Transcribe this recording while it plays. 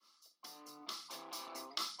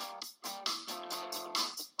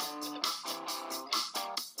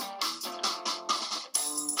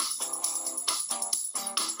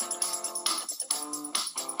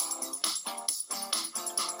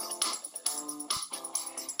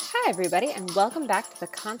Hi, everybody, and welcome back to the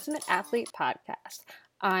Consummate Athlete Podcast.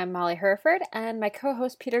 I'm Molly Herford, and my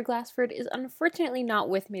co-host Peter Glassford is unfortunately not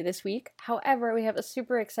with me this week. However, we have a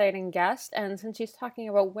super exciting guest, and since she's talking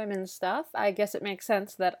about women's stuff, I guess it makes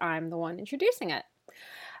sense that I'm the one introducing it.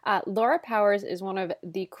 Laura Powers is one of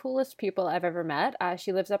the coolest people I've ever met.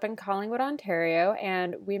 She lives up in Collingwood, Ontario,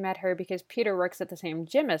 and we met her because Peter works at the same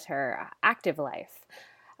gym as her, Active Life.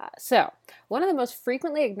 So, one of the most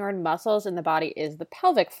frequently ignored muscles in the body is the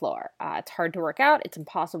pelvic floor. It's hard to work out, it's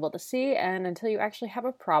impossible to see, and until you actually have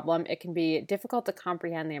a problem, it can be difficult to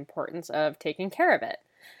comprehend the importance of taking care of it.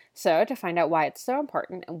 So, to find out why it's so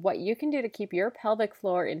important and what you can do to keep your pelvic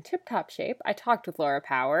floor in tip-top shape, I talked with Laura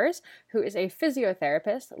Powers, who is a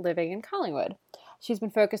physiotherapist living in Collingwood. She's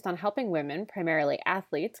been focused on helping women, primarily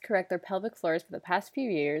athletes, correct their pelvic floors for the past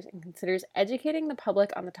few years and considers educating the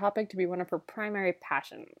public on the topic to be one of her primary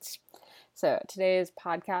passions. So today's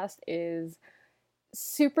podcast is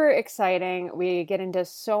super exciting. We get into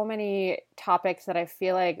so many topics that I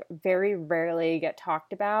feel like very rarely get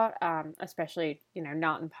talked about, especially,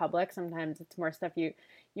 not in public. Sometimes it's more stuff you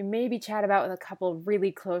maybe chat about with a couple of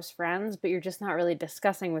really close friends, but you're just not really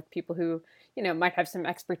discussing with people who, might have some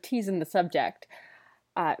expertise in the subject.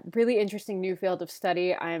 Really interesting new field of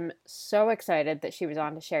study. I'm so excited that she was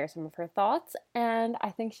on to share some of her thoughts, and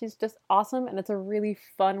I think she's just awesome, and it's a really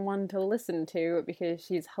fun one to listen to because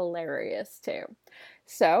she's hilarious too.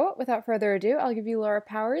 So, without further ado, I'll give you Laura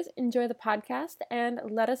Powers. Enjoy the podcast, and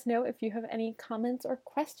let us know if you have any comments or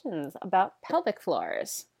questions about pelvic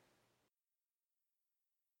floors.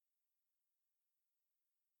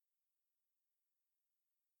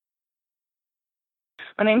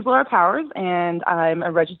 My name's Laura Powers, and I'm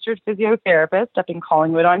a registered physiotherapist up in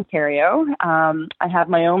Collingwood, Ontario. I have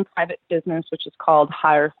my own private business, which is called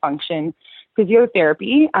Higher Function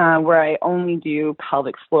Physiotherapy, where I only do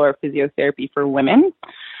pelvic floor physiotherapy for women.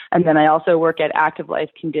 And then I also work at Active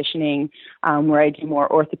Life Conditioning, where I do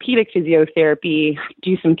more orthopedic physiotherapy,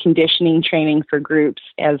 do some conditioning training for groups,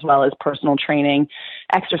 as well as personal training,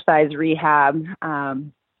 exercise rehab,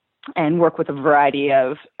 and work with a variety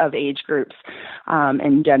of age groups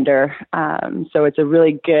and gender. So it's a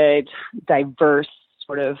really good, diverse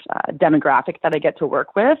sort of demographic that I get to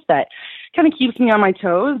work with that kind of keeps me on my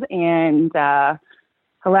toes and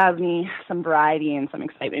allows me some variety and some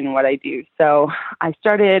excitement in what I do. So I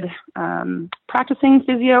started practicing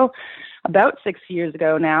physio about 6 years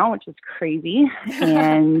ago now, which is crazy.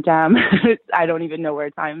 And I don't even know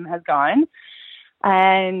where time has gone.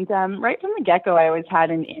 And right from the get-go, I always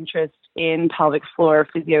had an interest in pelvic floor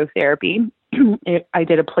physiotherapy. I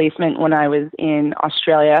did a placement when I was in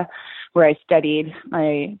Australia where I studied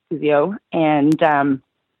my physio, and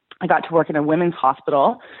I got to work in a women's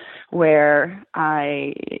hospital where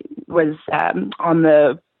I was on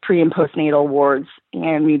the pre- and postnatal wards,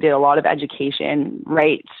 and we did a lot of education,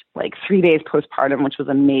 right, like 3 days postpartum, which was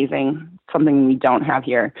amazing, something we don't have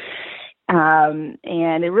here.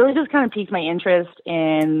 And it really just kind of piqued my interest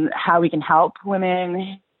in how we can help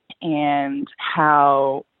women and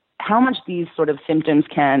how much these sort of symptoms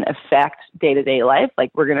can affect day-to-day life. Like,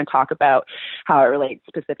 we're going to talk about how it relates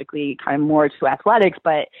specifically kind of more to athletics,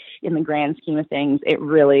 but in the grand scheme of things, it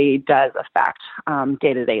really does affect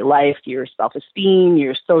day-to-day life, your self-esteem,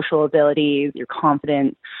 your social abilities, your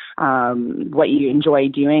confidence, what you enjoy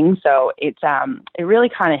doing. So it really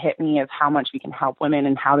kind of hit me as how much we can help women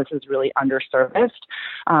and how this is really underserviced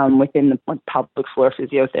within the pelvic floor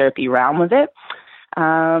physiotherapy realm of it.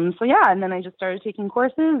 And then I just started taking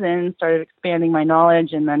courses and started expanding my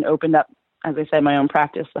knowledge, and then opened up, as I said, my own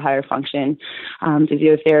practice, the Higher Function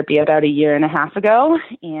Physiotherapy, about 1.5 years ago,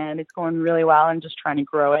 and it's going really well, and just trying to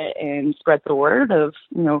grow it and spread the word of,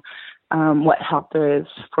 what help there is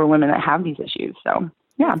for women that have these issues. So,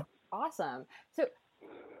 yeah. Awesome. So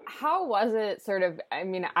how was it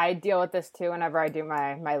I deal with this too whenever I do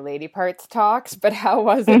my lady parts talks, but how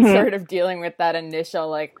was it sort of dealing with that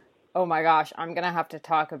initial, oh my gosh, I'm going to have to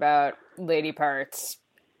talk about lady parts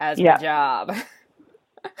as my job?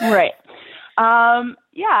 Right.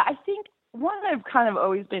 I think I've kind of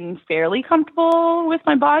always been fairly comfortable with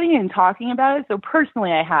my body and talking about it. So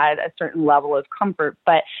personally, I had a certain level of comfort,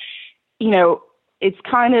 but, it's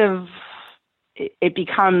kind of, it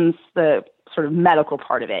becomes the sort of medical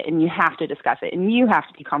part of it, and you have to discuss it, and you have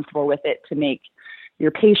to be comfortable with it to make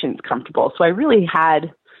your patients comfortable. So I really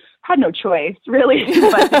had no choice, really,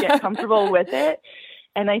 but to get comfortable with it.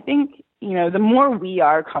 And I think, the more we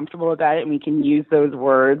are comfortable about it, and we can use those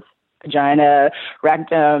words, vagina,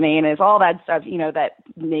 rectum, anus, all that stuff, that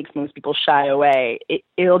makes most people shy away,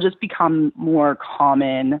 it'll just become more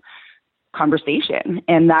common conversation.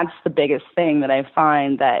 And that's the biggest thing that I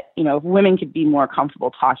find, that, if women could be more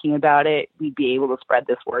comfortable talking about it, we'd be able to spread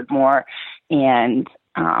this word more, and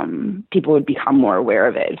people would become more aware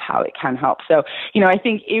of it, how it can help. So, I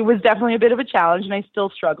think it was definitely a bit of a challenge, and I still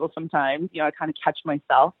struggle sometimes. I kind of catch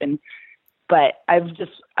myself, but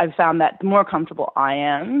I've found that the more comfortable I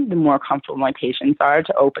am, the more comfortable my patients are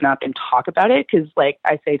to open up and talk about it. Because, like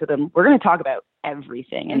I say to them, we're going to talk about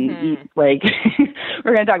everything, and we're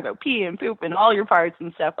going to talk about pee and poop and all your parts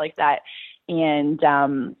and stuff like that. And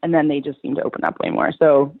then they just seem to open up way more.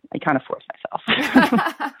 So I kind of force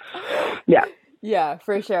myself. Yeah. Yeah,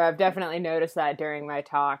 for sure. I've definitely noticed that during my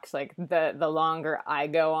talks. Like the longer I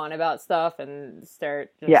go on about stuff and start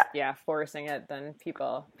just forcing it, then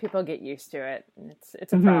people get used to it. And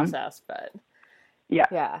it's a process, but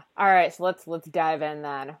yeah. All right, so let's dive in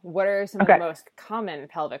then. What are some of the most common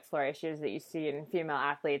pelvic floor issues that you see in female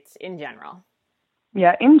athletes in general?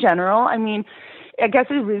 Yeah, in general, I mean, I guess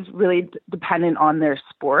it is really dependent on their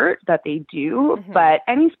sport that they do, but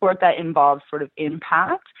any sport that involves sort of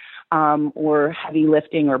impact, or heavy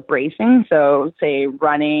lifting or bracing. So say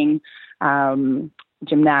running,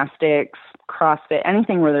 gymnastics, CrossFit,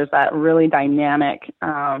 anything where there's that really dynamic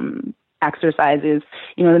exercises.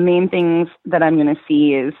 The main things that I'm going to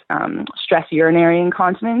see is stress urinary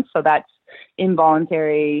incontinence. So that's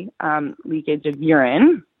involuntary leakage of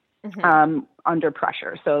urine under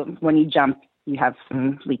pressure. So when you jump, you have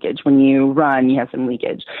some leakage. When you run, you have some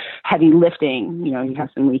leakage. Heavy lifting, you have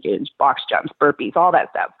some leakage. Box jumps, burpees, all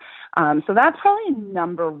that stuff. So that's probably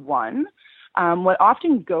number one. What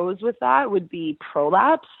often goes with that would be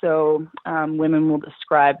prolapse. So women will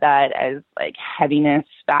describe that as like heaviness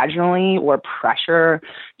vaginally or pressure,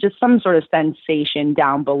 just some sort of sensation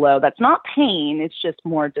down below. That's not pain. It's just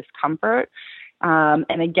more discomfort.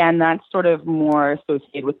 And again, that's sort of more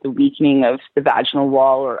associated with the weakening of the vaginal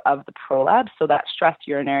wall or of the prolapse. So that stress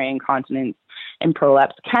urinary incontinence and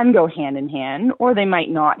prolapse can go hand in hand, or they might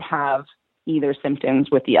not have either symptoms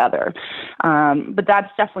with the other. But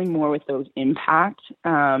that's definitely more with those impact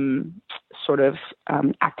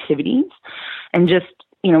activities. And just,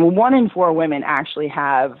 1 in 4 women actually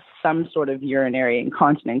have some sort of urinary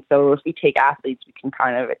incontinence. So if we take athletes, we can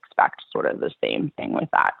kind of expect sort of the same thing with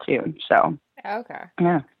that too. So. Okay.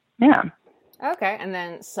 Yeah. Okay. And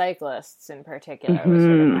then cyclists in particular was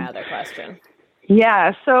sort of my other question.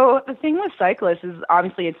 Yeah. So the thing with cyclists is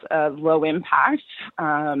obviously it's a low impact.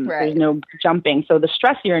 There's no jumping. So the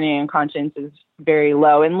stress urinary incontinence is very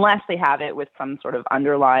low unless they have it with some sort of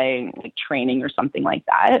underlying like training or something like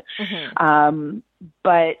that.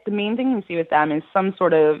 But the main thing we see with them is some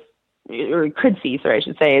sort of, or could see, I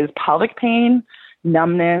should say, is pelvic pain,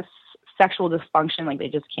 numbness, sexual dysfunction, like they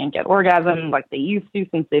just can't get orgasm like they used to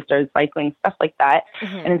since they started cycling, stuff like that.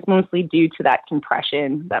 And it's mostly due to that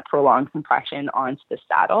compression, that prolonged compression onto the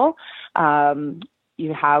saddle.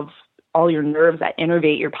 You have all your nerves that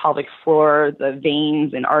innervate your pelvic floor, the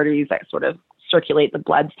veins and arteries that sort of circulate the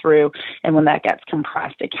blood through. And when that gets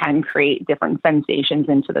compressed, it can create different sensations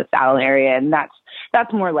into the saddle area. And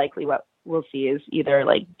that's more likely what we'll see is either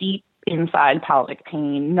like deep inside pelvic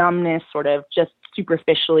pain, numbness, sort of just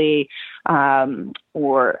superficially,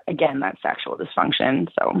 or again, that sexual dysfunction.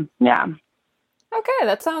 So, yeah. Okay,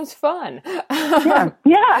 that sounds fun.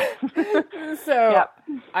 Yeah. So,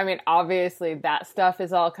 I mean, obviously that stuff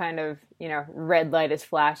is all kind of, red light is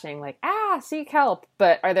flashing like, seek help.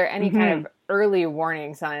 But are there any kind of early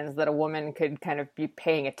warning signs that a woman could kind of be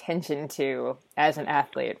paying attention to as an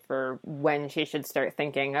athlete for when she should start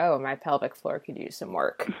thinking, oh, my pelvic floor could use some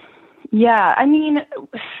work? Yeah, I mean,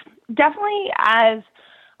 definitely as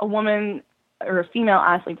a woman or a female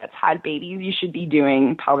athlete that's had babies, you should be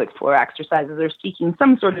doing pelvic floor exercises or seeking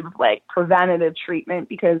some sort of like preventative treatment,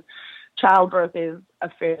 because childbirth is a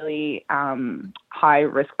fairly high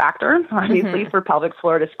risk factor, obviously, for pelvic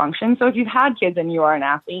floor dysfunction. So if you've had kids and you are an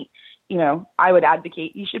athlete, I would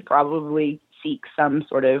advocate you should probably seek some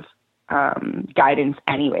sort of guidance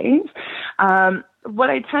anyways. What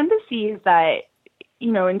I tend to see is that,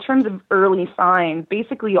 in terms of early signs,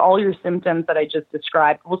 basically all your symptoms that I just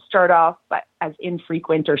described will start off as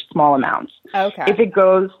infrequent or small amounts. Okay. If it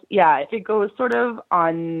goes sort of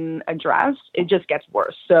unaddressed, it just gets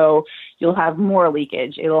worse. So you'll have more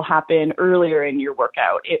leakage. It'll happen earlier in your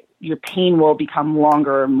workout. Your pain will become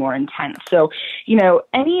longer and more intense. So,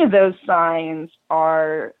 any of those signs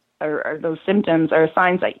or those symptoms are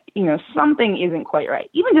signs that, something isn't quite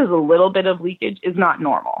right. Even just a little bit of leakage is not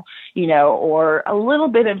normal, or a little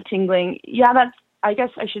bit of tingling. Yeah, I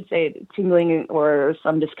guess I should say tingling or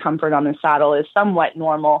some discomfort on the saddle is somewhat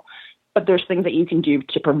normal, but there's things that you can do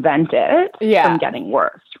to prevent it from getting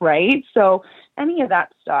worse, right? So any of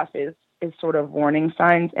that stuff is is sort of warning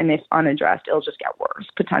signs. And if unaddressed, it'll just get worse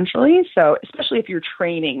potentially. So especially if you're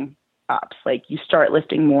training ups, like you start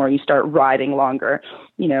lifting more, you start riding longer,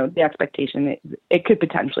 the expectation, it could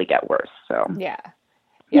potentially get worse. So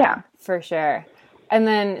yeah, for sure. And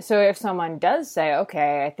then, so if someone does say,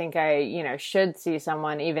 okay, I think I, should see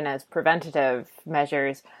someone even as preventative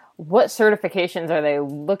measures, what certifications are they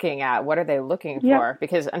looking at? What are they looking for?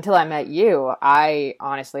 Because until I met you, I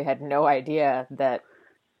honestly had no idea that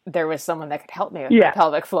there was someone that could help me with my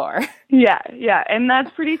pelvic floor. Yeah. And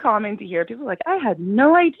that's pretty common to hear. People are like, I had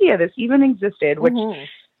no idea this even existed, which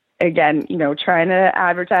again, trying to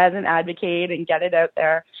advertise and advocate and get it out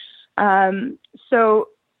there. So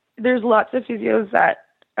there's lots of physios that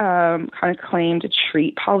kind of claim to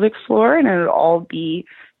treat pelvic floor, and it'll all be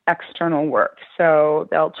external work. So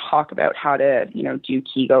they'll talk about how to, do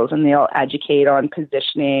Kegels, and they'll educate on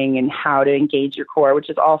positioning and how to engage your core, which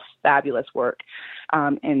is all fabulous work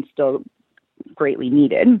and still greatly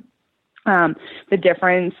needed. The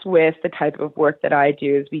difference with the type of work that I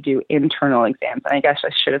do is we do internal exams. And I guess I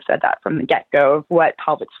should have said that from the get-go of what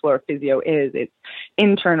pelvic floor physio is. It's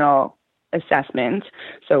internal assessment,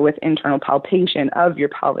 so with internal palpation of your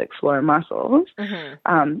pelvic floor muscles,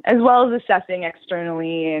 as well as assessing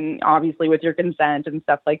externally and obviously with your consent and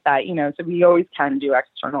stuff like that, so we always can do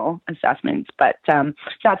external assessments, but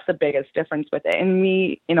that's the biggest difference with it. And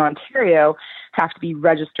we in Ontario have to be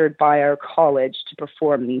registered by our college to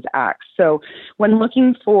perform these acts. So when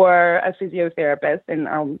looking for a physiotherapist, and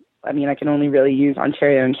I can only really use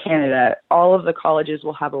Ontario and Canada, all of the colleges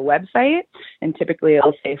will have a website, and typically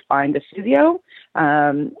it'll say find a physio,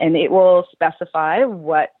 and it will specify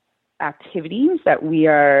what activities that we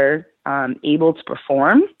are able to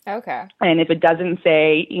perform. Okay. And if it doesn't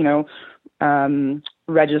say,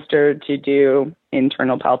 registered to do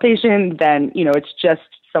internal palpation, then, it's just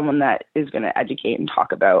someone that is going to educate and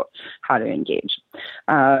talk about how to engage,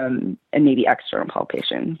 and maybe external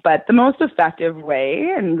palpation. But the most effective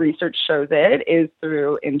way, and research shows it, is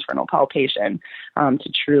through internal palpation,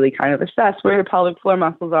 to truly kind of assess where your pelvic floor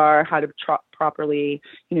muscles are, how to properly,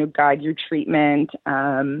 guide your treatment,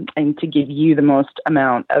 and to give you the most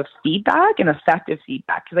amount of feedback and effective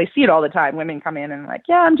feedback. Because I see it all the time. Women come in and like,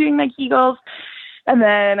 yeah, I'm doing my Kegels. And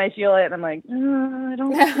then I feel it, and I'm like, I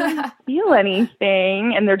don't really feel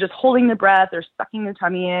anything. And they're just holding their breath, or sucking their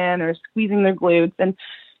tummy in, or squeezing their glutes. And,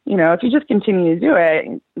 if you just continue to do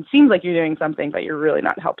it, it seems like you're doing something, but you're really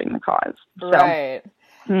not helping the cause. Right.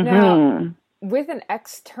 Now, with an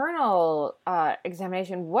external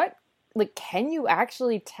examination, can you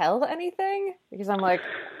actually tell anything? Because I'm like,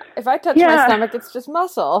 if I touch my stomach, it's just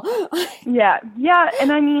muscle. Yeah.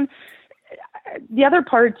 And the other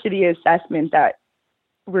part to the assessment that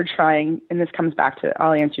we're trying, and this comes back to,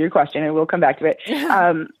 I'll answer your question and we'll come back to it.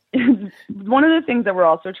 One of the things that we're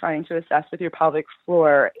also trying to assess with your pelvic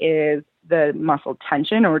floor is the muscle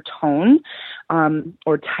tension or tone,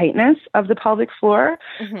 or tightness of the pelvic floor.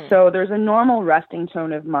 So there's a normal resting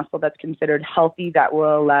tone of muscle that's considered healthy that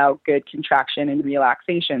will allow good contraction and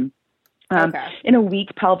relaxation. In a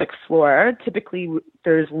weak pelvic floor, typically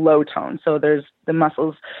there's low tone. So the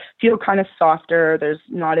muscles feel kind of softer. There's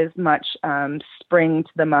not as much spring to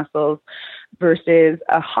the muscles, versus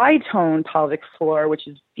a high tone pelvic floor, which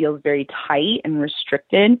feels very tight and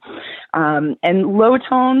restricted. And low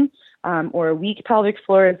tone, or a weak pelvic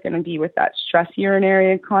floor, is going to be with that stress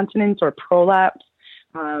urinary incontinence or prolapse.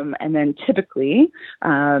 And then typically,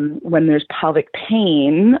 when there's pelvic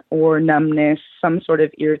pain or numbness, some sort of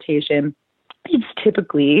irritation, it's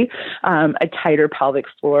typically a tighter pelvic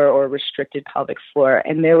floor or restricted pelvic floor,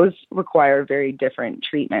 and those require very different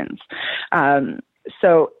treatments.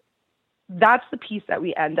 So that's the piece that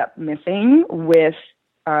we end up missing with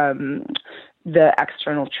the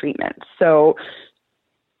external treatment. So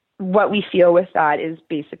what we feel with that is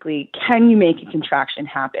basically, can you make a contraction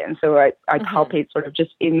happen? So I palpate sort of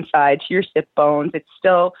just inside to your sit bones. It's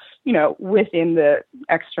still, within the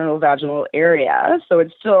external vaginal area. So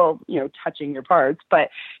it's still, touching your parts, but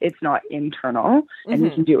it's not internal. And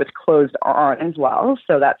you can do it with closed on as well.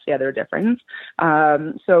 So that's the other difference.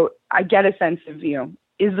 So I get a sense of,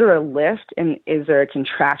 is there a lift and is there a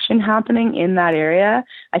contraction happening in that area?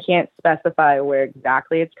 I can't specify where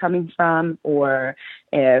exactly it's coming from, or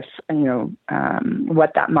if,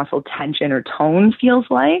 what that muscle tension or tone feels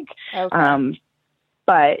like. Okay.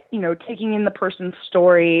 But, taking in the person's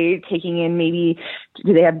story, taking in maybe,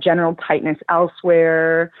 do they have general tightness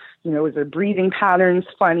elsewhere? Is their breathing patterns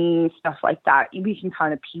funny? Stuff like that. We can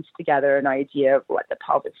kind of piece together an idea of what the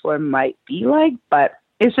pelvic floor might be like, but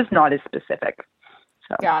it's just not as specific.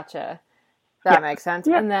 So. Gotcha. That makes sense.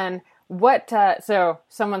 Yeah. And then So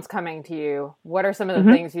someone's coming to you. What are some of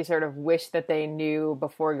the things you sort of wish that they knew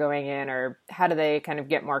before going in, or how do they kind of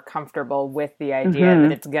get more comfortable with the idea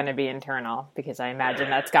that it's going to be internal? Because I imagine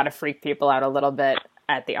that's got to freak people out a little bit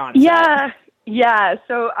at the onset. Yeah.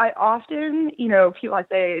 So I often, people, I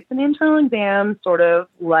say it's an internal exam, sort of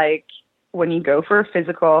like when you go for a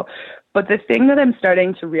physical. But the thing that I'm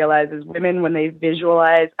starting to realize is women, when they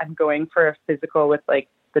visualize I'm going for a physical with like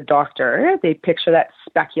the doctor, they picture that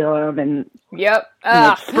speculum and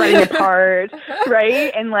spreading apart,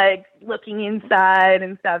 right? And like looking inside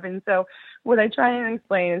and stuff. And so what I try and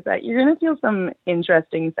explain is that you're going to feel some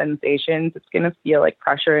interesting sensations. It's going to feel like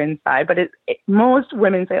pressure inside, but most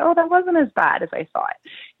women say, oh, that wasn't as bad as I thought,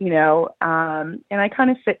 and I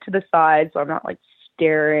kind of sit to the side, so I'm not like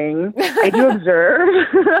staring. I do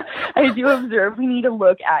observe. We need to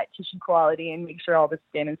look at tissue quality and make sure all the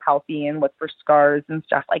skin is healthy and look for scars and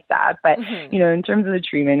stuff like that. But, in terms of the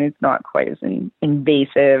treatment, it's not quite as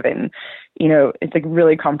invasive and, it's a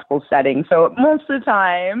really comfortable setting. So most of the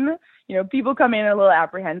time, people come in a little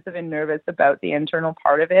apprehensive and nervous about the internal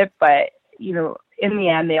part of it, but, in the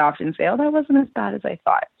end, they often say, oh, that wasn't as bad as I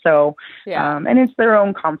thought. So, and it's their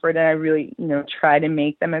own comfort. And I really, try to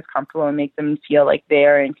make them as comfortable and make them feel like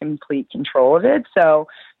they're in complete control of it. So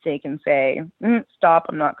they can say, stop,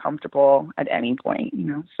 I'm not comfortable at any point,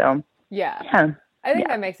 so. Yeah. I think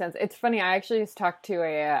that makes sense. It's funny. I actually just talked to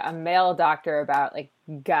a male doctor about like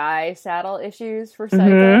guy saddle issues for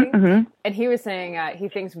cycling. And he was saying he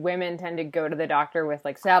thinks women tend to go to the doctor with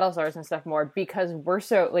like saddle sores and stuff more because we're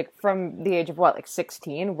so like from the age of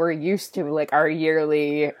 16, we're used to like our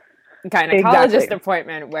yearly gynecologist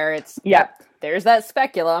appointment where it's, there's that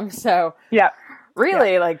speculum. So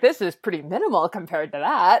really, like, this is pretty minimal compared to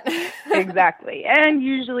that. Exactly. And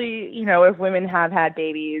usually, if women have had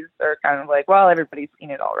babies, they're kind of like, well, everybody's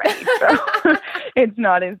seen it already. So it's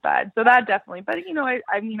not as bad. So that definitely. But,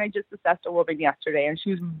 I just assessed a woman yesterday and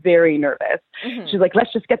she was very nervous. She's like,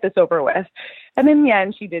 let's just get this over with. And in the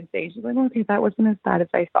end, she did say, she's like, okay, that wasn't as bad as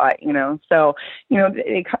I thought, So,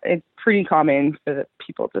 it's pretty common for the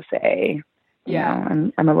people to say,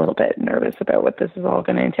 I'm a little bit nervous about what this is all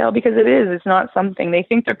going to entail because it's not something they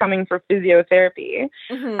think they're coming for physiotherapy.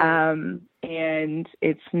 And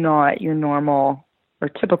it's not your normal or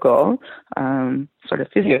typical, sort of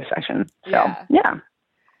physio session. So,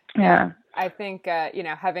 yeah. I think,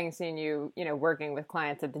 having seen you, working with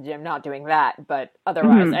clients at the gym, not doing that, but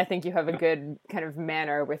otherwise, I think you have a good kind of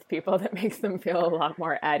manner with people that makes them feel a lot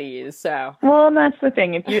more at ease. So, well, and that's the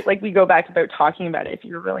thing. If you we go back about talking about it, if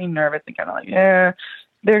you're really nervous and kind of like, they're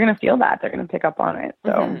going to feel that. They're going to pick up on it.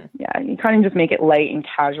 So, you kind of just make it light and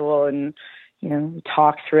casual and,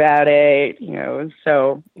 talk throughout it,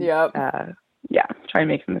 so, try and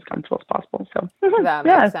make them as comfortable as possible. So that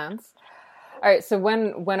makes sense. All right. So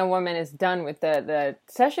when a woman is done with the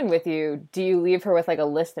session with you, do you leave her with like a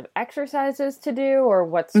list of exercises to do, or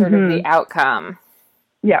what's sort of the outcome?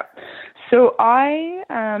 Yeah. So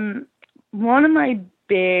one of my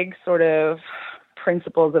big sort of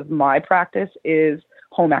principles of my practice is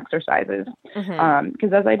home exercises.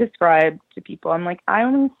 Because as I describe to people, I'm like, I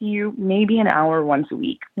only see you maybe an hour once a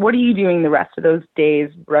week. What are you doing the rest of those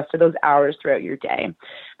days, the rest of those hours throughout your day?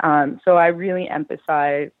 So I really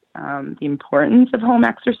emphasize the importance of home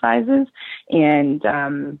exercises and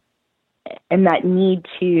that need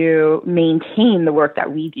to maintain the work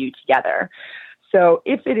that we do together. So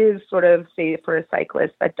if it is sort of, say, for a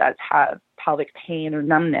cyclist that does have pelvic pain or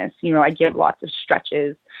numbness, I give lots of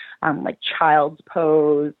stretches, like child's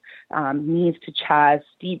pose, knees to chest,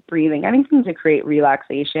 deep breathing, anything to create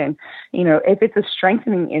relaxation. If it's a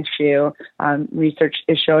strengthening issue, research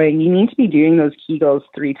is showing you need to be doing those Kegels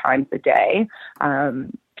 3 times a day.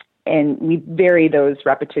 And we vary those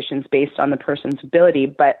repetitions based on the person's ability,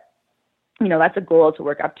 but that's a goal to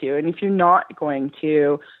work up to. And if you're not going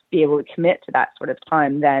to be able to commit to that sort of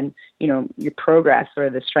time, then, your progress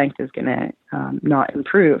or the strength is going to not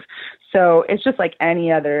improve. So it's just like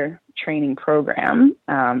any other training program.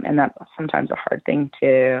 And that's sometimes a hard thing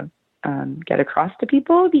to get across to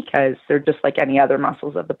people because they're just like any other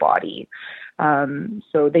muscles of the body.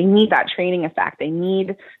 So they need that training effect. They need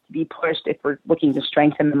to be pushed if we're looking to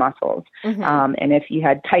strengthen the muscles. And if you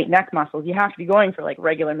had tight neck muscles, you have to be going for like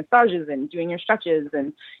regular massages and doing your stretches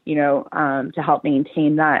and, to help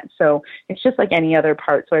maintain that. So it's just like any other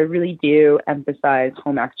part. So I really do emphasize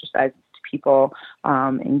home exercises to people,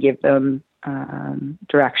 and give them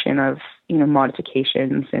direction of,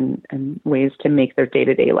 modifications and ways to make their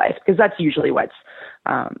day-to-day life, because that's usually what's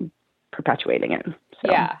perpetuating it.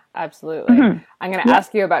 So. Yeah, absolutely. I'm going to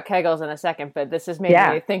ask you about Kegels in a second, but this has made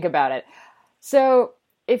me think about it. So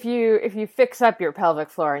if you fix up your pelvic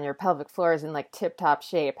floor and your pelvic floor is in like tip-top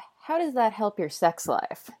shape, how does that help your sex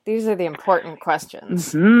life? These are the important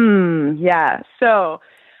questions. Yeah. So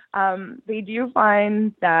they do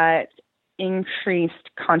find that increased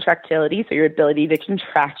contractility, so your ability to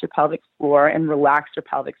contract your pelvic floor and relax your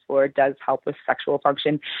pelvic floor, does help with sexual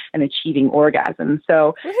function and achieving orgasm.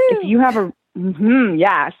 So if you have so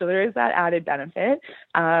there is that added benefit.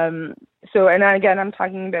 So, and again, I'm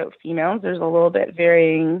talking about females. There's a little bit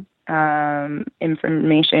varying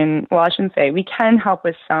information. Well, I shouldn't say. We can help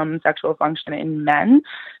with some sexual function in men,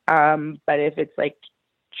 but if it's like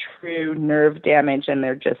true nerve damage and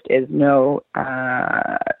there just is no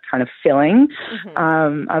kind of filling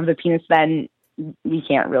of the penis, then we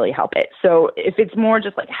can't really help it. So if it's more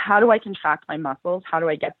just like, how do I contract my muscles? How do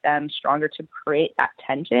I get them stronger to create that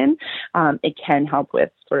tension? It can help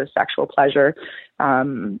with sort of sexual pleasure.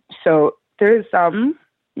 So there's some,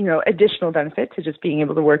 additional benefit to just being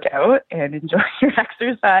able to work out and enjoy your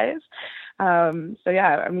exercise. So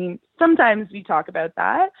yeah, I mean, sometimes we talk about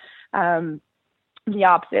that. The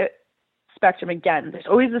opposite spectrum, again, there's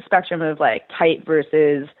always a spectrum of like tight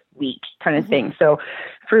versus weak kind of thing. So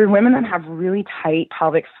for women that have really tight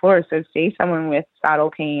pelvic floors, so say someone with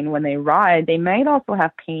saddle pain when they ride, they might also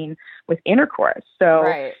have pain with intercourse.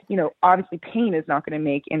 So, obviously pain is not going to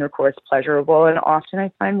make intercourse pleasurable. And often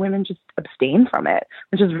I find women just abstain from it,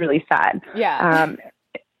 which is really sad. Yeah.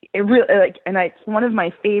 It really it's one of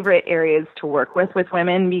my favorite areas to work with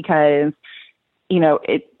women because,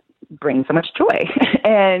 it brings so much joy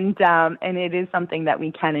and it is something that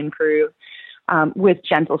we can improve with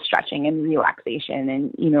gentle stretching and relaxation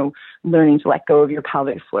and, learning to let go of your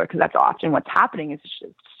pelvic floor, because that's often what's happening is it's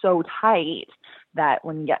just so tight that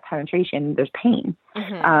when you get penetration, there's pain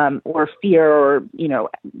or fear or,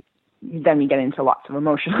 then we get into lots of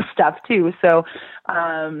emotional stuff too. So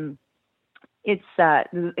it's,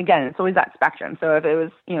 again, it's always that spectrum. So if it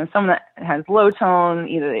was, someone that has low tone,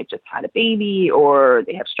 either they've just had a baby or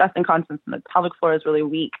they have stress incontinence and the pelvic floor is really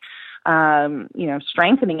weak,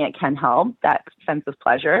 strengthening it can help that sense of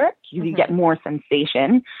pleasure because you get more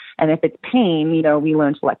sensation. And if it's pain, we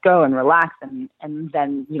learn to let go and relax and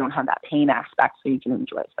then you don't have that pain aspect so you can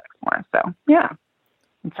enjoy sex more. So yeah,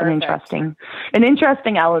 it's an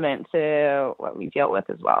interesting element to what we deal with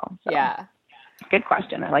as well. So, yeah. Good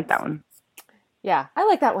question. I like that one. Yeah, I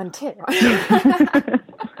like that one too.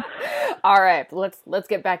 All right, let's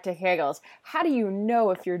get back to Kegels. How do you know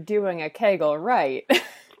if you're doing a Kegel right?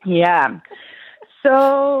 Yeah.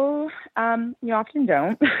 So you often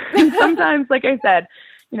don't. Sometimes, like I said,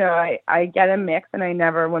 I get a mix and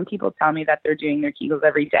when people tell me that they're doing their Kegels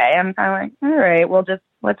every day, I'm kind of like, all right, well,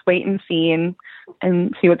 let's wait and see and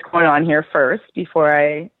see what's going on here first before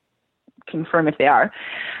I confirm if they are.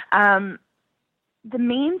 The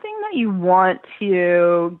main thing that you want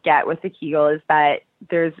to get with the Kegel is that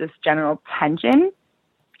there's this general tension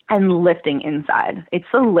and lifting inside. It's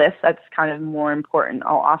the lift that's kind of more important.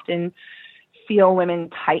 I'll often feel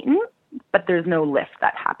women tighten, but there's no lift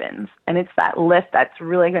that happens. And it's that lift that's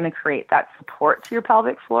really going to create that support to your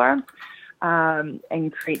pelvic floor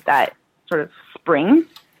and create that sort of spring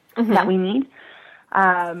that we need.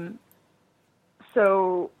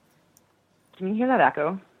 So can you hear that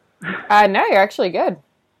echo? No, you're actually good.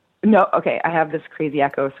 No, okay. I have this crazy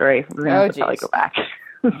echo. Sorry. We're going to have to probably go back.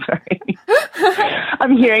 Sorry.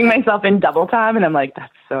 I'm hearing myself in double time, and I'm like,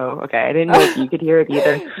 that's so, okay. I didn't know if you could hear it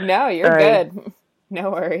either. No, you're good.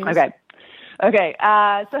 No worries. Okay.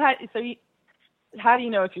 So how do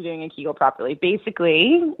you know if you're doing a Kegel properly?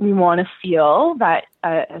 Basically, we want to feel that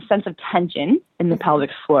a sense of tension in the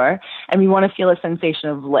pelvic floor, and we want to feel a sensation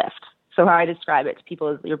of lift. So how I describe it to people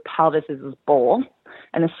is your pelvis is this bowl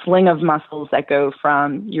and a sling of muscles that go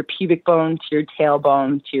from your pubic bone to your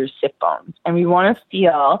tailbone to your sit bones. And we want to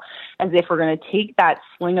feel as if we're going to take that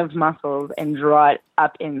sling of muscles and draw it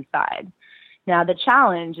up inside. Now, the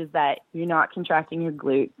challenge is that you're not contracting your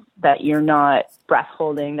glutes, that you're not breath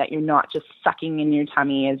holding, that you're not just sucking in your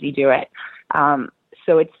tummy as you do it.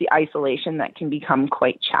 So it's the isolation that can become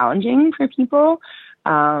quite challenging for people.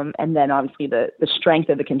 And then obviously the strength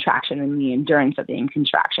of the contraction and the endurance of the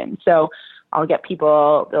contraction. So I'll get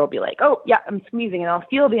people, they'll be like, oh yeah, I'm squeezing, and I'll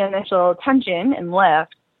feel the initial tension and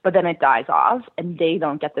lift, but then it dies off and they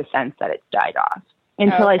don't get the sense that it's died off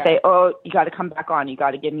until I say, oh, you got to come back on. You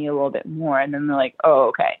got to give me a little bit more. And then they're like, oh,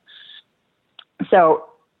 okay. So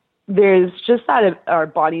there's just that our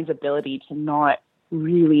body's ability to not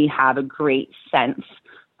really have a great sense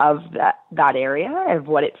of that area of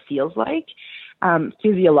what it feels like.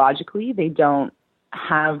 Physiologically, they don't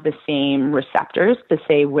have the same receptors to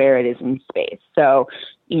say where it is in space. So,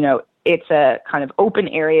 it's a kind of open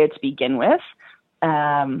area to begin with.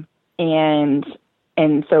 And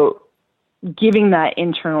so giving that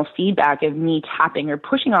internal feedback of me tapping or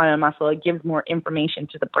pushing on a muscle, it gives more information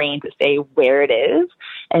to the brain to say where it is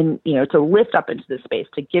and, to lift up into the space,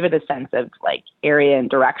 to give it a sense of like area and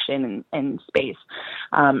direction and space.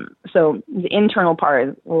 So the internal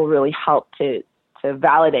part will really help to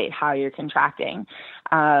validate how you're contracting.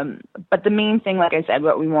 But the main thing, like I said,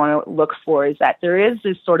 what we want to look for is that there is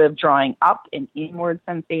this sort of drawing up and inward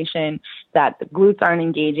sensation, that the glutes aren't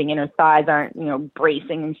engaging, inner thighs aren't,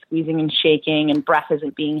 bracing and squeezing and shaking, and breath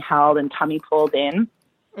isn't being held and tummy pulled in.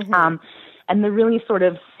 Mm-hmm. And the really sort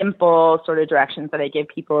of simple sort of directions that I give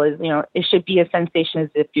people is, it should be a sensation as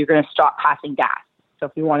if you're going to stop passing gas. So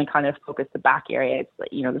if you want to kind of focus the back area, it's like,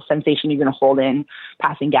 the sensation you're going to hold in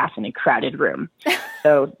passing gas in a crowded room.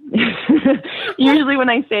 So usually when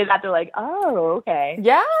I say that, they're like, oh, okay.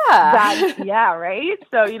 Yeah. Yeah, right?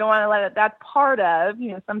 So you don't want to let it, that's part of,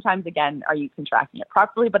 sometimes, again, are you contracting it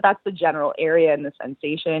properly? But that's the general area and the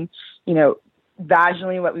sensation.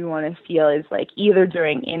 Vaginally, what we want to feel is like either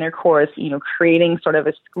during intercourse, creating sort of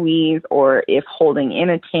a squeeze, or if holding in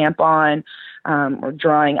a tampon, or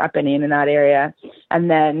drawing up and in that area. And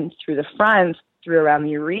then through the front, through around the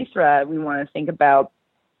urethra, we want to think about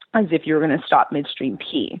as if you were going to stop midstream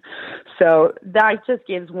pee. So that just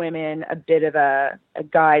gives women a bit of a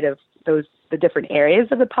guide of the different areas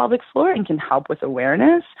of the pelvic floor, and can help with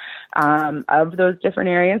awareness of those different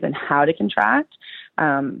areas and how to contract.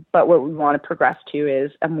 But what we want to progress to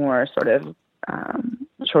is a more sort of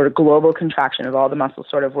global contraction of all the muscles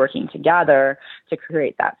sort of working together to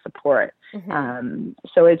create that support. Mm-hmm.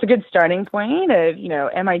 So it's a good starting point of,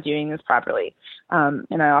 am I doing this properly?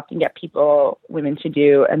 And I often get women to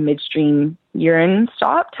do a midstream urine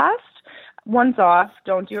stop test. Once off,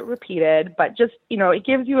 don't do it repeated, but just, it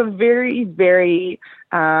gives you a very, very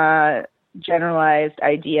generalized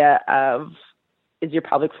idea of, is your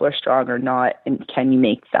pelvic floor strong or not, and can you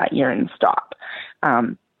make that urine stop?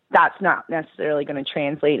 That's not necessarily going to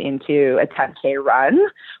translate into a 10K run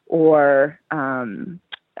or,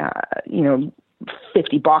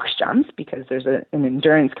 50 box jumps, because there's an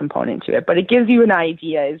endurance component to it. But it gives you an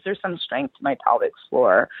idea, is there some strength to my pelvic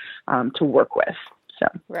floor to work with? So,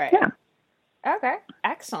 right. Yeah. Okay.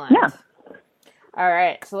 Excellent. Yeah. All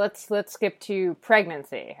right. So let's skip to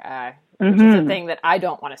pregnancy, which is a thing that I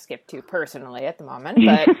don't want to skip to personally at the moment,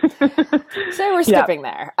 but so we're skipping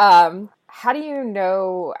there. How do you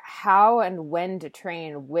know how and when to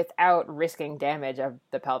train without risking damage of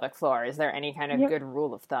the pelvic floor? Is there any kind of good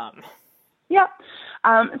rule of thumb? Yeah.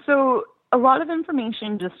 So a lot of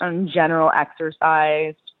information just on general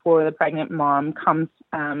exercise for the pregnant mom comes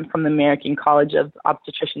from the American College of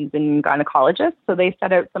Obstetricians and Gynecologists. So they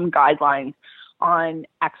set out some guidelines on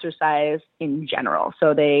exercise in general.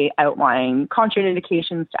 So they outline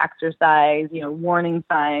contraindications to exercise, warning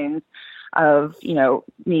signs of,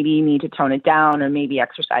 maybe you need to tone it down, or maybe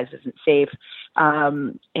exercise isn't safe,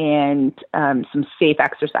 and some safe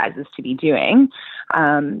exercises to be doing.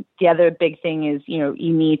 The other big thing is, you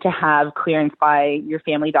need to have clearance by your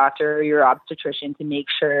family doctor or your obstetrician to make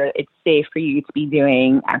sure it's safe for you to be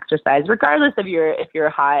doing exercise, regardless of if you're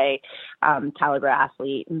a high caliber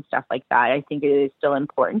athlete and stuff like that. I think it is still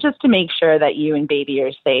important just to make sure that you and baby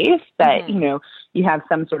are safe, that, you have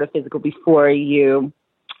some sort of physical before you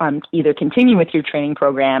either continue with your training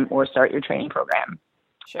program or start your training program.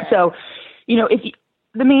 Sure. So,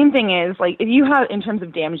 the main thing is, like, if you have, in terms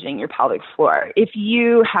of damaging your pelvic floor, if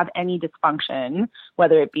you have any dysfunction,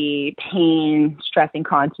 whether it be pain, stress,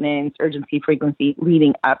 incontinence, urgency, frequency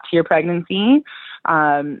leading up to your pregnancy,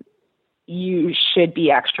 you should be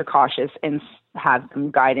extra cautious and have some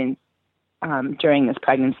guidance during this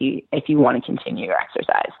pregnancy if you want to continue your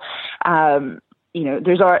exercise.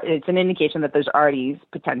 It's an indication that there's already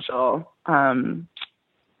potential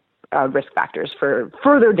risk factors for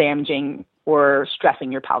further damaging or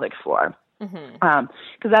stressing your pelvic floor.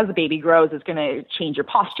 Because as the baby grows, it's going to change your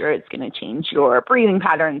posture. It's going to change your breathing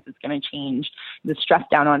patterns. It's going to change the stress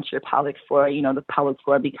down onto your pelvic floor. The pelvic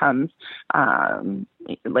floor becomes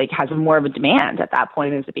has more of a demand at that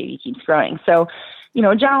point as the baby keeps growing. So,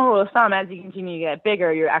 a general rule of thumb, as you continue to get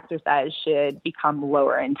bigger, your exercise should become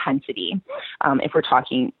lower intensity. If we're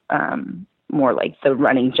talking more like the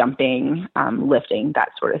running, jumping, lifting, that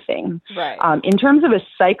sort of thing. Right. In terms of a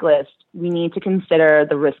cyclist, we need to consider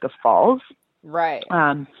the risk of falls. Right.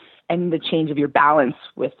 And the change of your balance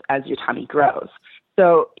as your tummy grows.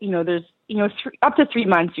 So, there's, up to 3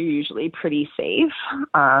 months, you're usually pretty safe.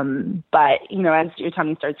 But, as your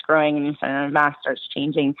tummy starts growing and your center of mass starts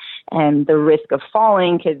changing, and the risk of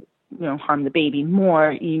falling could, harm the baby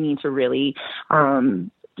more, you need to really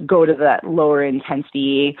go to that lower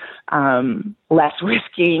intensity, less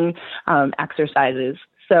risking exercises.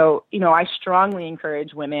 So, I strongly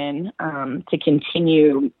encourage women to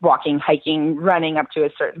continue walking, hiking, running up to a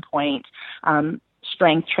certain point,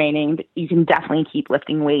 strength training. You can definitely keep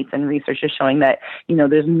lifting weights, and research is showing that,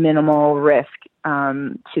 there's minimal risk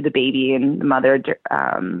to the baby and the mother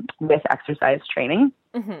with exercise training,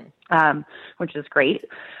 which is great.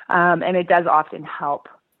 And it does often help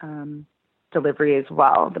delivery as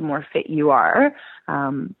well. The more fit you are,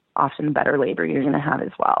 often better labor you're going to have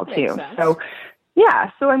as well, too. Makes sense. So,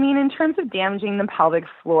 yeah. So, in terms of damaging the pelvic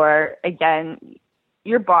floor, again,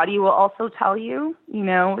 your body will also tell you,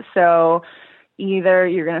 so either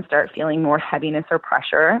you're going to start feeling more heaviness or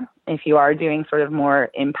pressure if you are doing sort of more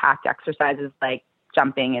impact exercises like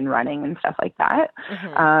jumping and running and stuff like that.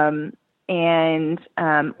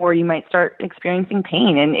 Or you might start experiencing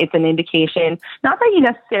pain, and it's an indication, not that you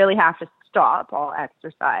necessarily have to stop all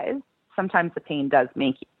exercise. Sometimes the pain does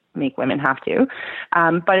make women have to,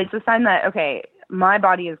 but it's a sign that, okay, my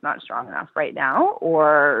body is not strong enough right now,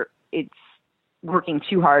 or it's working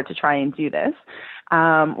too hard to try and do this,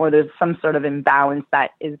 or there's some sort of imbalance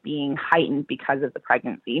that is being heightened because of the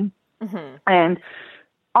pregnancy. And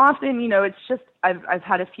often, it's just, I've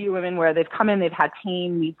had a few women where they've come in, they've had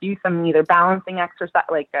pain. We do some either balancing exercise,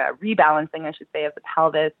 like rebalancing, I should say, of the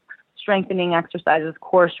pelvis, strengthening exercises,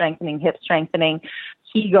 core strengthening, hip strengthening,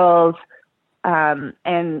 Kegels,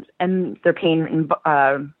 and their pain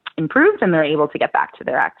improved, and they're able to get back to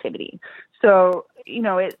their activity. So,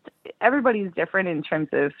 everybody's different in terms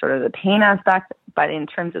of sort of the pain aspect, but in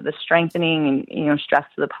terms of the strengthening and, stress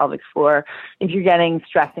to the pelvic floor, if you're getting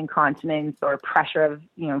stress incontinence or pressure of,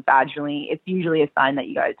 vaginally, it's usually a sign that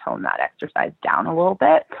you got to tone that exercise down a little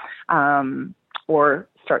bit, or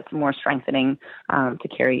start some more strengthening to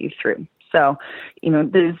carry you through. So,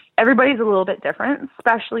 everybody's a little bit different,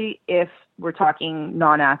 especially if we're talking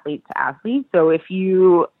non-athlete to athlete. So if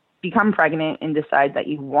you become pregnant and decide that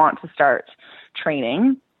you want to start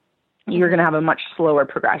training, you're going to have a much slower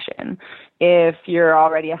progression. If you're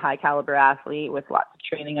already a high caliber athlete with lots of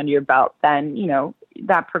training under your belt, then,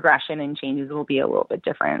 that progression and changes will be a little bit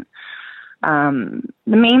different. The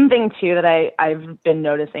main thing too that I've been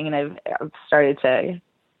noticing, and I've started to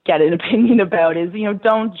get an opinion about, is,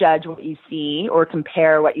 don't judge what you see or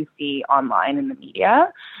compare what you see online in the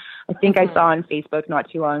media. I think I saw on Facebook not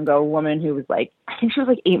too long ago a woman who was I think she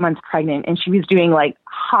was 8 months pregnant, and she was doing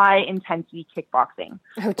high intensity kickboxing,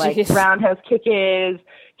 roundhouse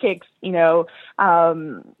kicks,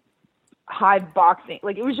 high boxing.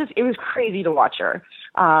 It was crazy to watch her.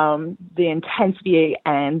 The intensity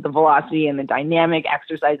and the velocity and the dynamic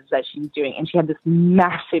exercises that she was doing. And she had this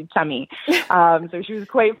massive tummy. So she was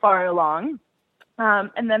quite far along.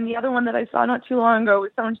 And then the other one that I saw not too long ago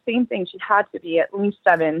was someone, same thing. She had to be at least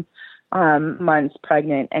 7 months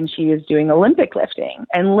pregnant, and she was doing Olympic lifting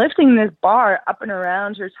and lifting this bar up and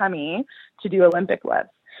around her tummy to do Olympic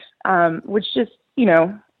lifts, which just,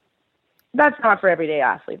 that's not for everyday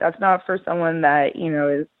athlete. That's not for someone that,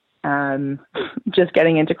 is just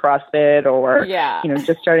getting into CrossFit or,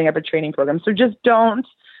 just starting up a training program. So just don't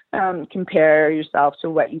compare yourself to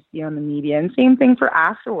what you see on the media. And same thing for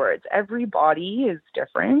afterwards. Every body is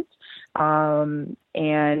different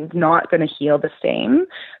and not going to heal the same.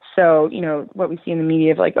 So, what we see in the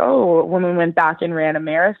media of a woman went back and ran a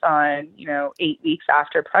marathon, 8 weeks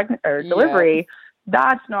after delivery,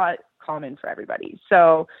 that's not common for everybody.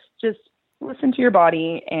 So just listen to your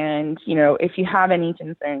body, and, if you have any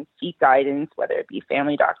concerns, seek guidance, whether it be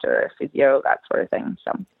family doctor or physio, that sort of thing.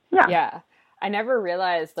 So, yeah. Yeah. I never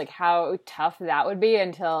realized how tough that would be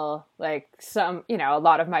until some, a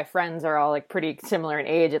lot of my friends are all pretty similar in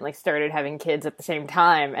age and started having kids at the same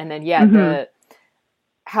time. And then,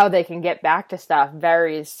 how they can get back to stuff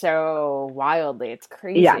varies so wildly. It's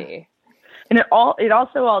crazy. Yeah. And it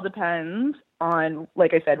also all depends on,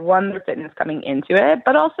 like I said, one, their fitness coming into it,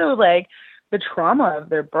 but also the trauma of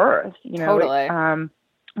their birth, Totally.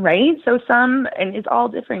 Right? So and it's all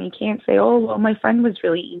different. You can't say, oh, well, my friend was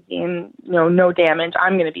really easy and, no damage,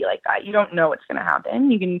 I'm going to be like that. You don't know what's going to happen.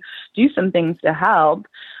 You can do some things to help.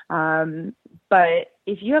 But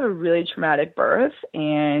if you have a really traumatic birth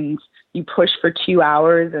and you push for 2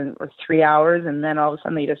 hours or 3 hours, and then all of a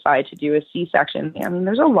sudden they decide to do a C-section,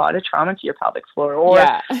 there's a lot of trauma to your pelvic floor. Or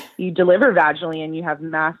you deliver vaginally and you have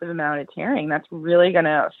massive amount of tearing. That's really going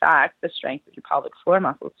to affect the strength of your pelvic floor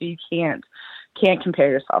muscles. So you can't compare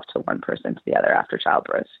yourself to one person to the other after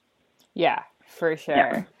childbirth. Yeah, for sure.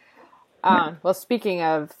 Yeah. Well, speaking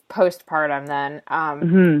of postpartum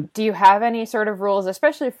then, do you have any sort of rules,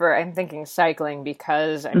 especially for, I'm thinking cycling,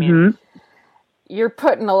 because, you're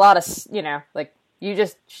putting a lot of, you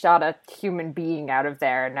just shot a human being out of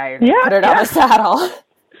there, and now you're going to put it on a saddle.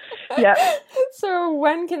 Yeah. So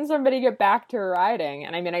when can somebody get back to riding?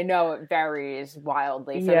 And I mean, I know it varies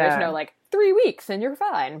wildly, so there's no like 3 weeks and you're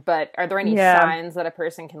fine. But are there any signs that a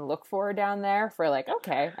person can look for down there for like,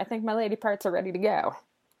 okay, I think my lady parts are ready to go?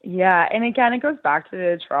 Yeah, and again, it goes back to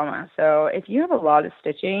the trauma. So if you have a lot of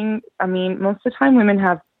stitching, I mean, most of the time women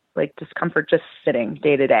have like discomfort just sitting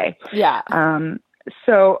day to day. Yeah.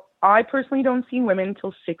 So I personally don't see women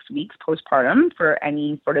until 6 weeks postpartum for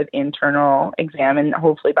any sort of internal exam, and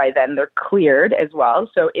hopefully by then they're cleared as well.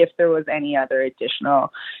 So if there was any other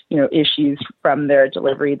additional, issues from their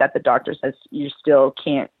delivery that the doctor says you still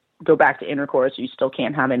can't go back to intercourse, you still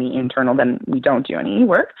can't have any internal, then we don't do any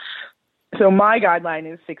work. So my guideline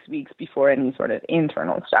is 6 weeks before any sort of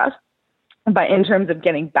internal stuff. But in terms of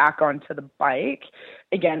getting back onto the bike,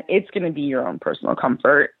 again, it's going to be your own personal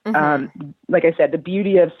comfort. Like I said, the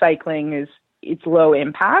beauty of cycling is it's low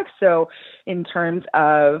impact. So in terms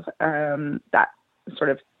of that sort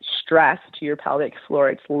of stress to your pelvic floor,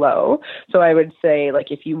 it's low. So I would say, like,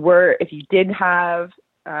 if you didn't have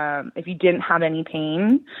any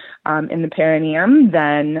pain in the perineum,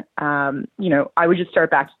 then I would just start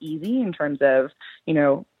back easy in terms of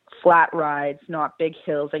flat rides, not big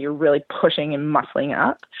hills that you're really pushing and muscling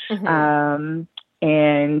up,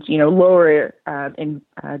 and lower in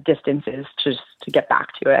distances just to get back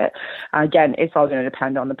to it. Again, it's all going to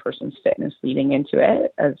depend on the person's fitness leading into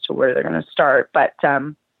it as to where they're going to start. But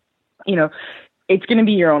it's going to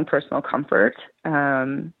be your own personal comfort,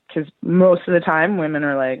 because most of the time women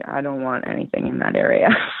are like, I don't want anything in that area.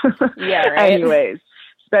 Yeah, right. Anyways,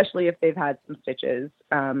 especially if they've had some stitches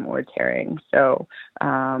or tearing. So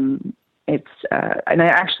it's and I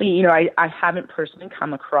actually, I haven't personally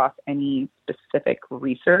come across any specific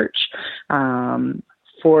research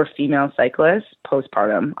for female cyclists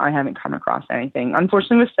postpartum. I haven't come across anything.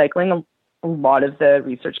 Unfortunately, with cycling, a lot of the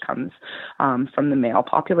research comes from the male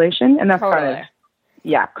population, and that's kind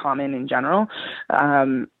of common in general.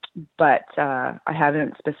 But I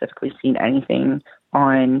haven't specifically seen anything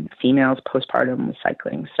on females postpartum with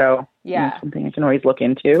cycling. So it's something I can always look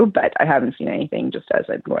into, but I haven't seen anything just as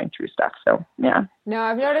I'm going through stuff. So, yeah. No,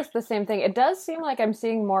 I've noticed the same thing. It does seem like I'm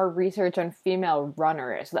seeing more research on female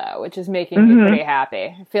runners, though, which is making me pretty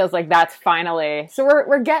happy. It feels like that's finally, so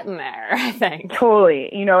we're getting there, I think. Totally.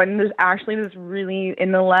 And there's actually this really,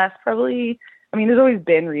 in the last probably, there's always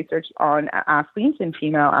been research on athletes and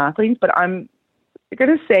female athletes, but I'm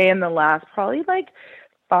going to say in the last probably like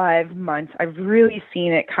 5 months, I've really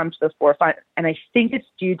seen it come to the forefront, and I think it's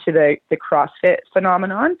due to the CrossFit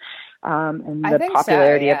phenomenon and the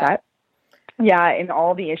popularity of that. Yeah, and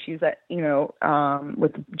all the issues that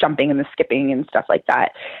with jumping and the skipping and stuff like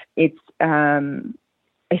that. It's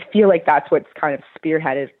I feel like that's what's kind of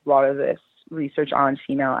spearheaded a lot of this research on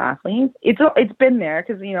female athletes. It's been there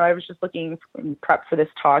because I was just looking in prep for this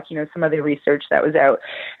talk, some of the research that was out,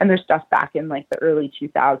 and there's stuff back in like the early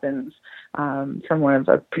 2000s from one of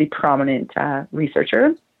a pretty prominent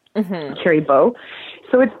researcher, Carrie Bow.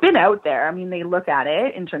 So it's been out there. They look at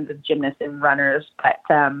it in terms of gymnasts and runners, but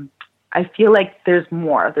I feel like there's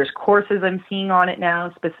more. There's courses I'm seeing on it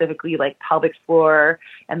now, specifically like pelvic floor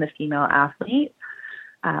and the female athlete.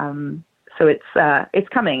 So it's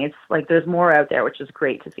coming. It's like there's more out there, which is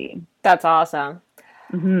great to see. That's awesome.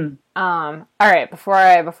 All right, before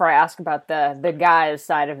I ask about the guys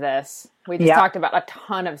side of this, we just talked about a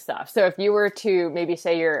ton of stuff. So if you were to maybe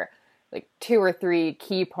say your like 2 or 3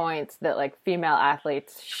 key points that like female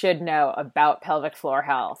athletes should know about pelvic floor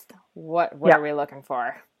health, what are we looking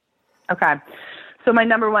for? Okay. So my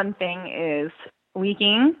number one thing is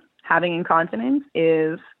leaking, having incontinence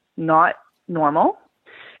is not normal.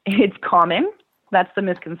 It's common. That's the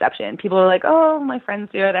misconception. People are like, oh, my friends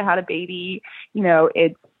do it. I had a baby.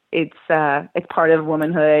 It's part of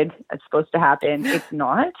womanhood. It's supposed to happen. It's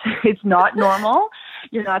not. It's not normal.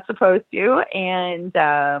 You're not supposed to. And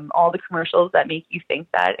all the commercials that make you think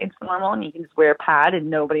that it's normal and you can just wear a pad and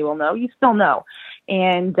nobody will know, you still know.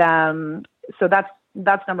 And so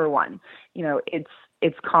that's number one.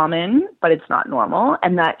 It's common, but it's not normal,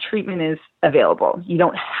 and that treatment is available. You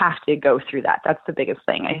don't have to go through that. That's the biggest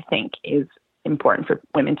thing I think is important for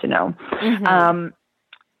women to know.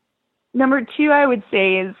 Number 2, I would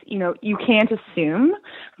say is, you can't assume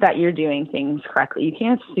that you're doing things correctly. You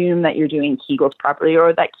can't assume that you're doing Kegels properly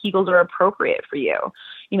or that Kegels are appropriate for you.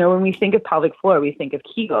 When we think of pelvic floor, we think of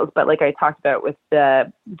Kegels, but like I talked about with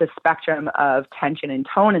the spectrum of tension and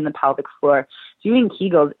tone in the pelvic floor, doing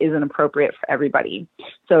Kegels isn't appropriate for everybody.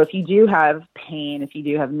 So if you do have pain, if you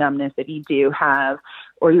do have numbness, if you do have,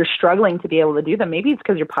 or you're struggling to be able to do them, maybe it's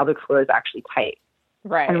because your pelvic floor is actually tight.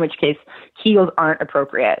 Right. in which case Kegels aren't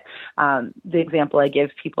appropriate. The example I give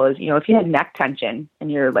people is, if you had neck tension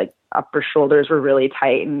and your like upper shoulders were really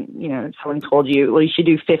tight and, someone told you, well, you should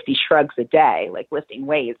do 50 shrugs a day, like lifting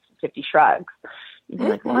weights, 50 shrugs. You'd be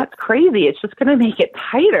like, well, that's crazy. It's just going to make it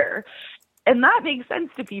tighter. And that makes sense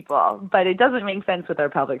to people, but it doesn't make sense with our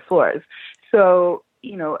pelvic floors. So,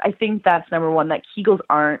 I think that's number one, that Kegels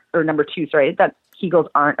aren't, or number two, sorry, that Kegels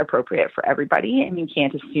aren't appropriate for everybody, and you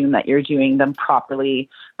can't assume that you're doing them properly,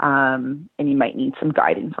 and you might need some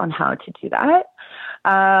guidance on how to do that.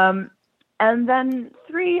 And then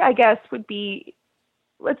three, I guess, would be,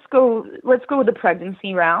 let's go with the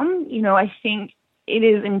pregnancy round. I think it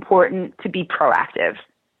is important to be proactive.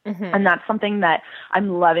 Mm-hmm. And that's something that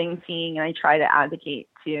I'm loving seeing, and I try to advocate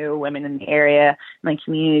to women in the area, my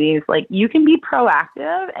communities. Like, you can be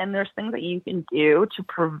proactive, and there's things that you can do to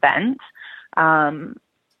prevent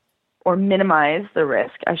or minimize the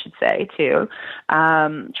risk, I should say, to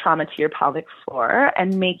trauma to your pelvic floor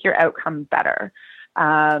and make your outcome better.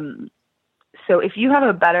 So if you have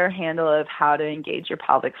a better handle of how to engage your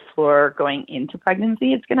pelvic floor going into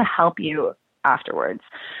pregnancy, it's going to help you afterwards.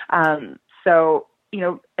 So,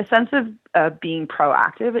 a sense of being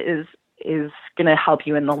proactive is going to help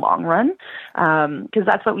you in the long run, because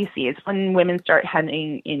that's what we see. It's when women start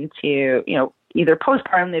heading into, either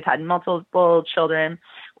postpartum, they've had multiple children,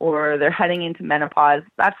 or they're heading into menopause.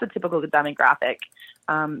 That's the typical demographic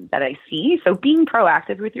that I see. So being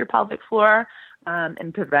proactive with your pelvic floor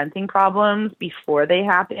and preventing problems before they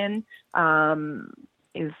happen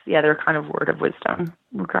is the other kind of word of wisdom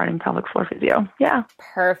regarding pelvic floor physio. Yeah.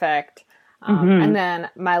 Perfect. And then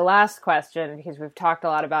my last question, because we've talked a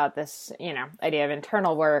lot about this, idea of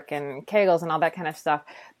internal work and Kegels and all that kind of stuff,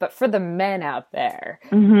 but for the men out there,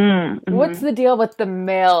 what's the deal with the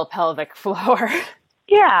male pelvic floor?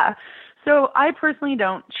 Yeah. So I personally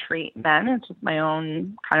don't treat men. It's just my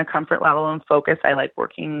own kind of comfort level and focus. I like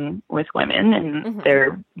working with women and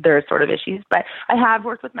their sort of issues, but I have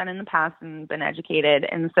worked with men in the past and been educated.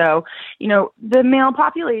 And so, the male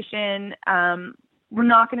population, we're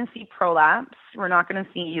not going to see prolapse. We're not going to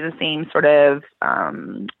see the same sort of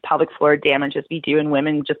pelvic floor damage as we do in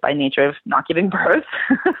women just by nature of not giving birth.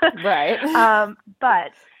 Right.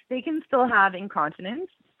 But they can still have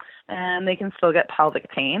incontinence, and they can still get pelvic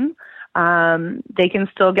pain. They can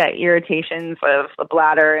still get irritations of the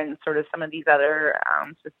bladder and sort of some of these other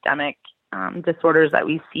systemic disorders that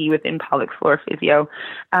we see within pelvic floor physio.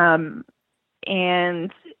 And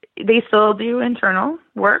they still do internal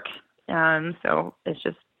work. So it's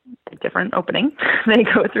just a different opening. They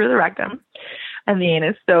go through the rectum and the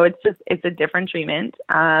anus. So it's a different treatment.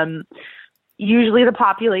 Usually the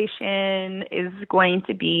population is going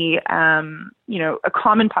to be, a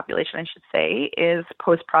common population, I should say, is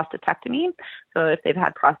post-prostatectomy. So if they've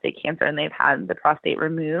had prostate cancer and they've had the prostate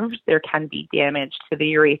removed, there can be damage to the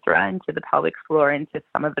urethra and to the pelvic floor and to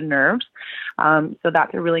some of the nerves. So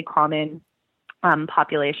that's a really common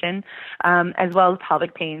population, as well as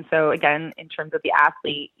pelvic pain. So again, in terms of the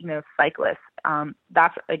athlete, cyclist,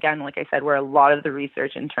 that's again, like I said, where a lot of the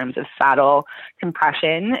research in terms of saddle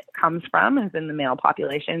compression comes from, is in the male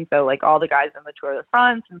population. So like all the guys in the Tour de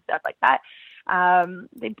France and stuff like that,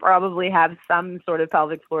 they probably have some sort of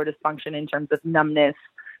pelvic floor dysfunction in terms of numbness,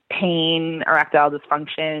 pain, erectile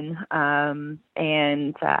dysfunction,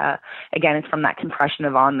 and again, it's from that compression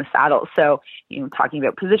of on the saddle. So, talking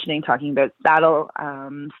about positioning, talking about saddle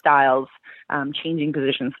styles, changing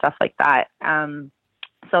positions, stuff like that.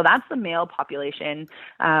 So that's the male population.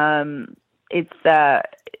 It's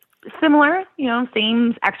similar,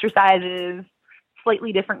 same exercises,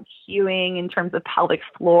 slightly different cueing in terms of pelvic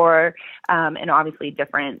floor, and obviously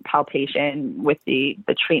different palpation with the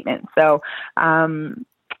treatment. So,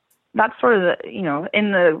 that's sort of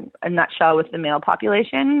in a nutshell with the male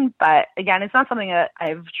population. But again, it's not something that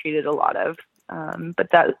I've treated a lot of. But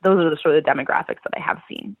those are the sort of demographics that I have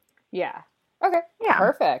seen. Yeah. Okay. Yeah.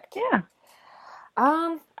 Perfect. Yeah.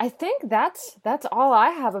 I think that's all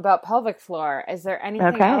I have about pelvic floor. Is there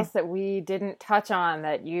anything else that we didn't touch on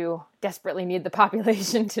that you desperately need the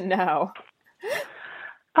population to know?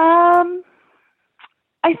 I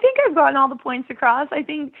think I've gotten all the points across. I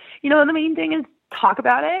think, the main thing is talk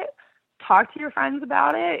about it. Talk to your friends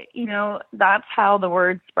about it. That's how the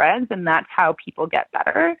word spreads, and that's how people get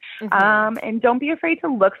better. And don't be afraid to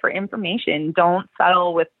look for information. Don't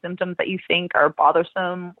settle with symptoms that you think are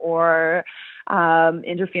bothersome or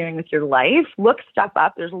interfering with your life. Look stuff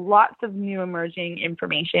up. There's lots of new emerging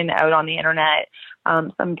information out on the internet.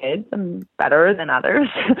 Some good, some better than others.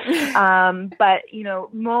 But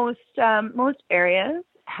most areas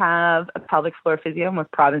have a pelvic floor physio. Most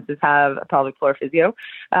provinces have a pelvic floor physio.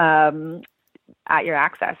 at your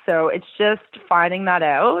access. So it's just finding that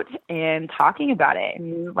out and talking about it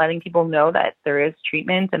and letting people know that there is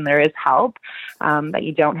treatment and there is help, that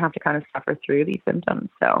you don't have to kind of suffer through these symptoms.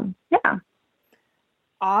 So, yeah.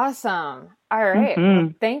 Awesome. All right.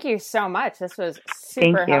 Well, thank you so much. This was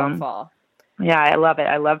super helpful. Yeah, I love it.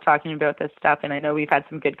 I love talking about this stuff, and I know we've had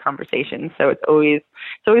some good conversations. So it's always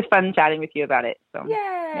fun chatting with you about it. So,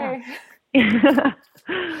 yay! Yeah.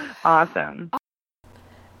 Awesome.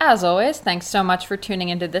 As always, thanks so much for tuning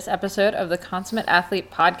into this episode of the Consummate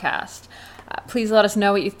Athlete Podcast. Please let us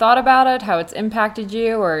know what you thought about it, how it's impacted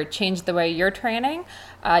you, or changed the way you're training.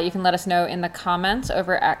 You can let us know in the comments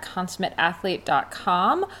over at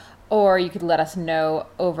consummateathlete.com, or you could let us know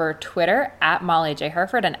over Twitter at Molly J.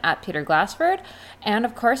 Herford and at Peter Glassford. And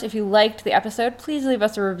of course, if you liked the episode, please leave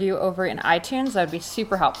us a review over in iTunes. That would be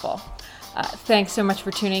super helpful. Thanks so much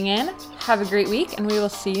for tuning in. Have a great week, and we will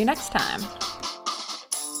see you next time.